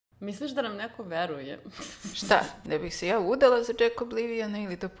Misliš da nam neko veruje? Šta, da bih se ja udala za Jack Obliviona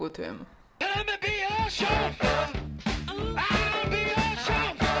ili da putujemo?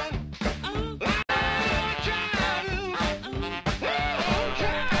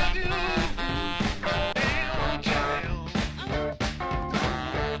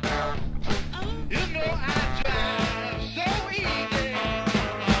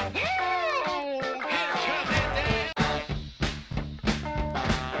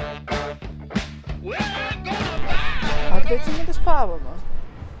 A gde ćemo da spavamo?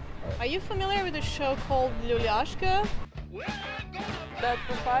 Are you familiar with a show called Ljuljaska? That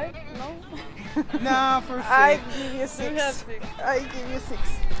for 5? No? No, for 6. I give you 6. You have 6. I give you 6.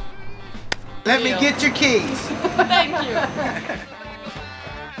 Let me get your keys. Thank you.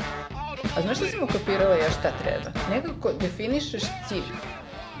 A znaš što sam ukapirala ja šta treba? Nekako definišeš cilj,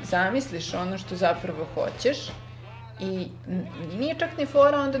 zamisliš ono što zapravo hoćeš i nije čak ni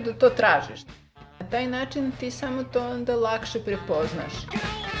fora onda da to tražiš. Na taj način ti samo to onda lakše prepoznaš.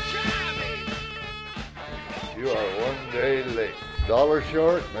 You are one day late. Dollar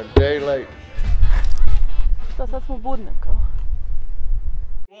short and a day late. Šta, sad smo budne kao?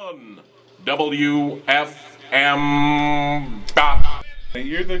 WFM. Bop.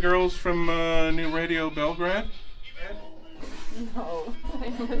 You're the girls from New Radio Belgrade? No.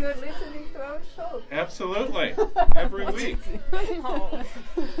 You're listening to our show. Absolutely. Every week. No.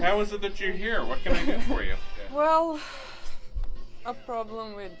 How is it that you're here? What can I do for you? Well, a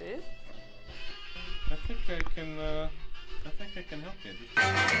problem with this. I think I can help you.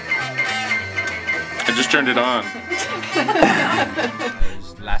 I just turned it on.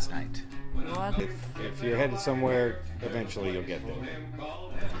 Last night. What? If you're headed somewhere, eventually you'll get there.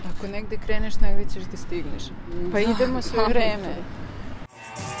 Ako negde kreneš, negde ćeš da stigneš. Pa idemo sve vreme.